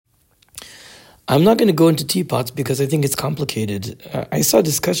I'm not going to go into teapots because I think it's complicated. I saw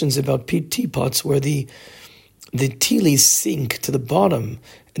discussions about teapots where the tea leaves sink to the bottom,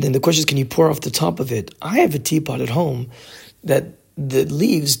 and then the question is, can you pour off the top of it? I have a teapot at home that the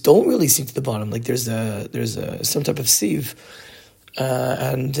leaves don't really sink to the bottom. Like there's some type of sieve,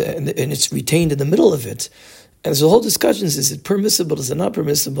 and it's retained in the middle of it. And so the whole discussion is it permissible? Is it not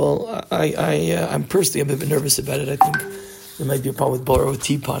permissible? I'm personally a bit nervous about it. I think there might be a problem with borrow with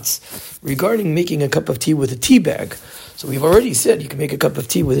teapots. Regarding making a cup of tea with a tea bag, so we've already said you can make a cup of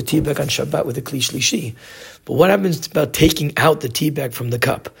tea with a tea bag on Shabbat with a kli shlishi. But what happens about taking out the tea bag from the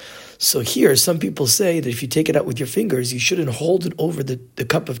cup? So here, some people say that if you take it out with your fingers, you shouldn't hold it over the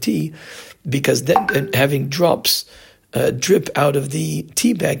cup of tea, because then having drops drip out of the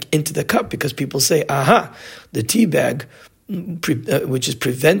tea bag into the cup, because people say, the tea bag, which is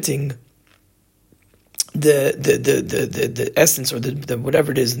preventing the essence or the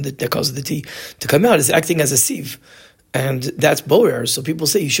whatever it is that causes the tea to come out, is acting as a sieve. And that's borer. So people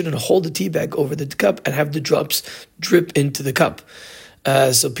say you shouldn't hold the tea bag over the cup and have the drops drip into the cup.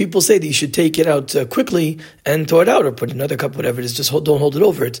 So people say that you should take it out quickly and throw it out, or put another cup, whatever it is. Just don't hold it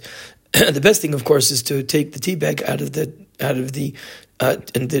over it. The best thing, of course, is to take the tea bag out of the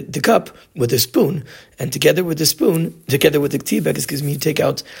cup with a spoon, and together with the tea bag, you take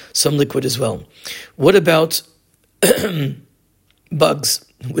out some liquid as well. What about bugs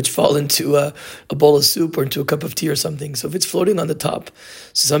which fall into a bowl of soup or into a cup of tea or something? So if it's floating on the top,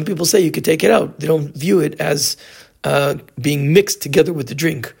 so some people say you could take it out. They don't view it as being mixed together with the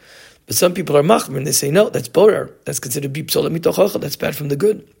drink. But some people are machmir, and they say, no, that's borer. That's considered bipsola mitoch ochel. That's bad from the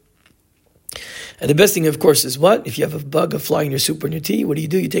good. And the best thing, of course, is what? If you have a bug, a fly in your soup or in your tea, what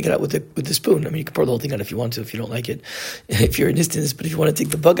do? You take it out with the spoon. I mean, you can pour the whole thing out if you want to, if you don't like it, if you're in distance. But if you want to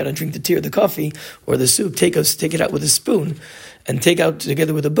take the bug out and drink the tea or the coffee or the soup, take it out with a spoon, and take out,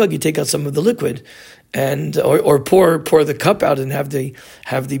 together with the bug, you take out some of the liquid, and or pour the cup out and have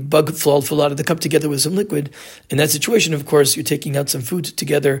the bug fall out of the cup together with some liquid. In that situation, of course, you're taking out some food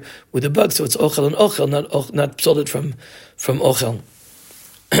together with the bug, so it's ochel and ochel, not psolet from ochel.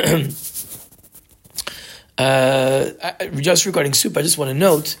 Just regarding soup, I just want to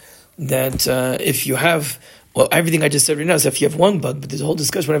note that if you have, everything I just said right now is if you have one bug, but there's a whole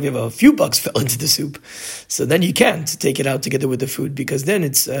discussion whenever you have a few bugs fell into the soup, so then you can't take it out together with the food, because then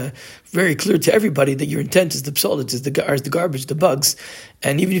it's very clear to everybody that your intent is the psolet, is the garbage, the bugs.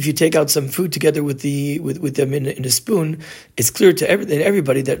 And even if you take out some food together with them in a spoon, it's clear to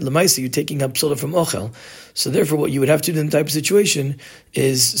everybody that lemaisa you're taking out psolet from ochel. So therefore, what you would have to do in that type of situation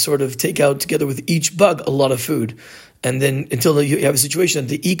is sort of take out together with each bug a lot of food. And then until you have a situation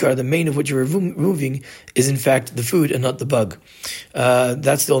that the ikar, the main of what you're removing, is in fact the food and not the bug.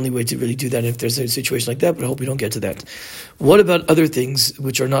 That's the only way to really do that if there's a situation like that, but I hope we don't get to that. What about other things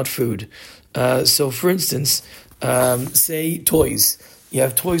which are not food? So for instance, say toys. You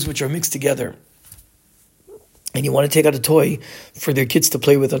have toys which are mixed together, and you want to take out a toy for their kids to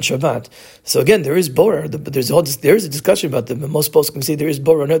play with on Shabbat. So again, there is borer, but there is a discussion about them. And most poskim say there is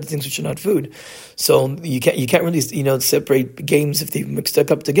borer on other things which are not food. So you can't really separate games if they mixed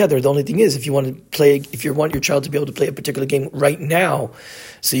up together. The only thing is, if you want your child to be able to play a particular game right now,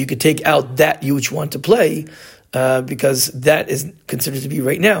 so you could take out that which you want to play. Because that is considered to be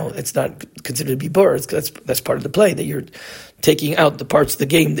right now. It's not considered to be borer. That's part of the play, that you're taking out the parts of the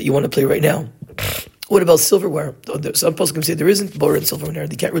game that you want to play right now. What about silverware? Some poskim say there isn't borer in silverware.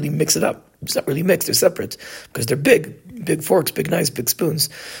 They can't really mix it up. It's not really mixed. They're separate because they're big forks, big knives, big spoons.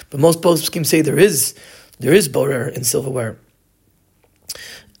 But most poskim say there is borer in silverware.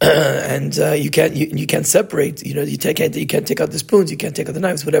 And you can't separate. You can't take out the spoons. You can't take out the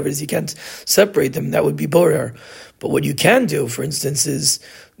knives. Whatever it is, you can't separate them. That would be borer. But what you can do, for instance, is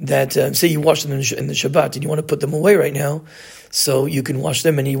that say you wash them in the Shabbat and you want to put them away right now. So you can wash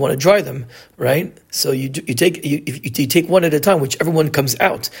them and you want to dry them, right? So you take one at a time, whichever one comes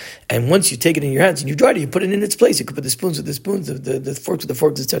out. And once you take it in your hands and you dry it, you put it in its place. You could put the spoons with the spoons, the forks with the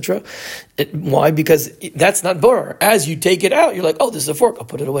forks, etc. Why? Because that's not borer. As you take it out, you're like, oh, this is a fork. I'll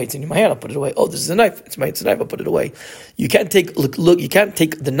put it away. It's in my hand. I'll put it away. Oh, this is a knife. It's a knife. I'll put it away. You can't take You can't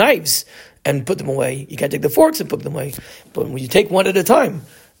take the knives and put them away. You can't take the forks and put them away. But when you take one at a time,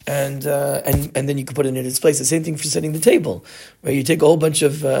 and then you can put it in its place. The same thing for setting the table, right? You take a whole bunch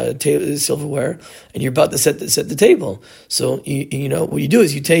of silverware, and you're about to set the table. So you know what you do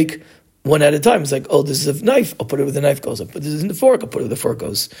is you take one at a time. It's like, oh, this is a knife. I'll put it where the knife goes. I'll put this in the fork. I'll put it where the fork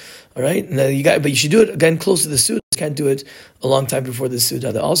goes. All right. But you should do it again close to the suit. You can't do it a long time before the suit.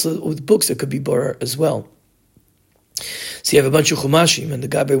 Also with books, it could be borer as well. So you have a bunch of chumashim, and the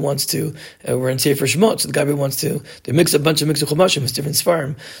Gabe wants to, we're in Sefer Shemot, so the Gabe wants to, they mix a bunch of chumashim with different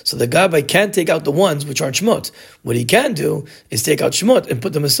svarim. So the Gabe can't take out the ones which aren't Shemot. What he can do is take out Shemot and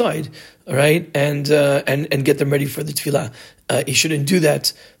put them aside, all right, and get them ready for the tefillah. He shouldn't do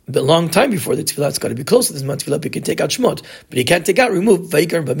that a long time before the tefillah. It's got to be close to this month tefillah. He can take out Shemot, but he can't remove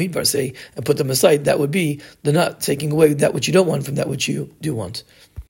Vaikar and Bamidbar, say, and put them aside. That would be the not taking away that which you don't want from that which you do want.